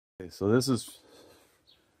So this is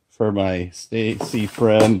for my Stacy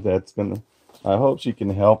friend that's gonna, I hope she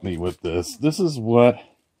can help me with this. This is what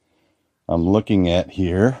I'm looking at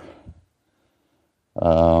here.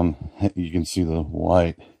 You can see the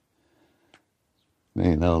white.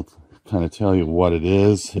 That'll kind of tell you what it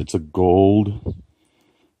is. It's a gold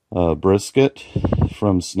brisket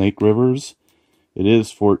from Snake Rivers. It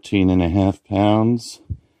is 14.5 pounds.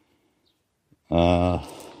 Wow.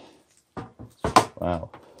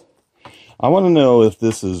 I want to know if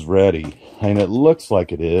this is ready, and it looks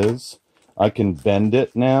like it is. I can bend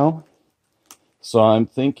it now, so I'm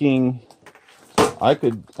thinking I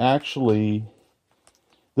could actually,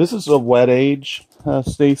 this is a wet age,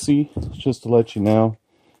 Stacy, just to let you know.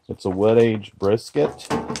 It's a wet age brisket.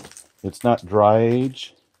 It's not dry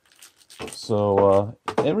age. So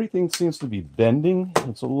everything seems to be bending.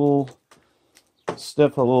 It's a little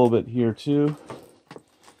stiff a little bit here too.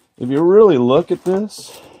 If you really look at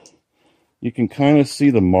this, you can kind of see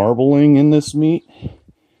the marbling in this meat.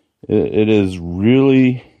 It is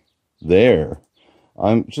really there.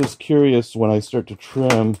 I'm just curious when I start to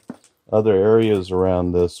trim other areas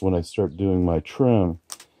around this, when I start doing my trim,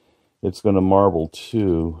 it's going to marble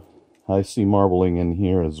too. I see marbling in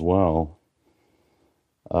here as well.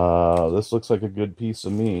 This looks like a good piece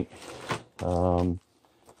of meat. I'm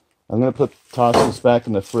going to toss this back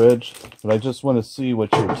in the fridge, but I just want to see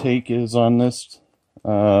what your take is on this.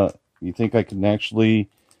 You think I can actually,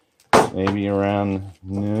 maybe around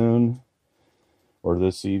noon or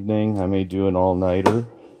this evening, I may do an all-nighter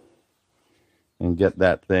and get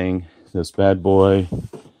that thing, this bad boy,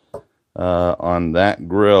 on that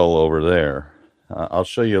grill over there. I'll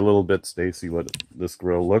show you a little bit, Stacy, what this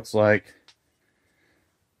grill looks like.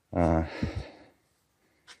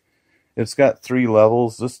 It's got 3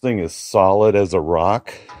 levels. This thing is solid as a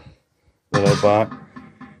rock that I bought.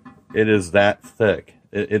 It is that thick.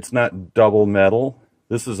 It's not double metal.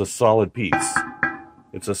 This is a solid piece.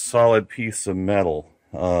 It's a solid piece of metal,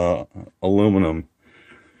 aluminum.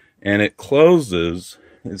 And it closes.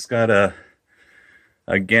 It's got a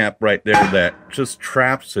gap right there that just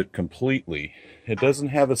traps it completely. It doesn't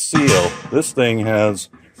have a seal. This thing has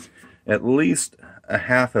at least a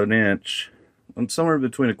 1/2 inch, somewhere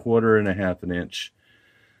between 1/4 and 1/2 inch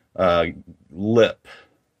lip.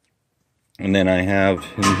 And then I have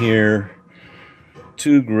in here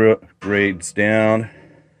 2 grades down,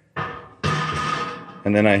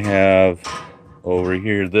 and then I have over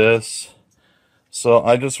here this. So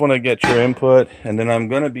I just want to get your input, and then I'm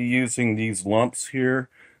going to be using these lumps here,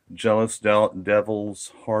 Jealous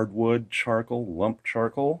Devil's hardwood charcoal, lump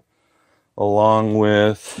charcoal, along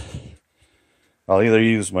with, I'll either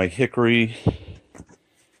use my hickory,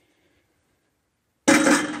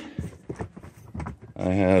 I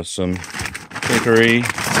have some hickory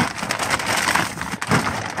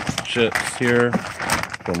chips here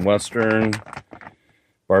from Western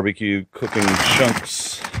barbecue cooking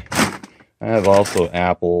chunks. I have also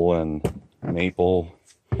apple and maple,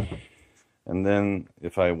 and then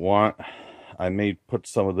if I want, I may put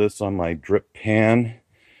some of this on my drip pan,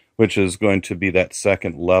 which is going to be that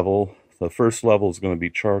second level. The first level is going to be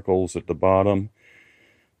charcoals at the bottom,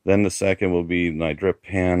 then the second will be my drip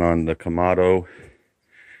pan on the Kamado,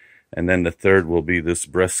 and then the third will be this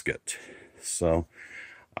brisket. So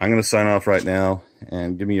I'm going to sign off right now,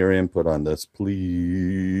 and give me your input on this,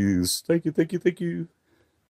 please. Thank you, thank you, thank you.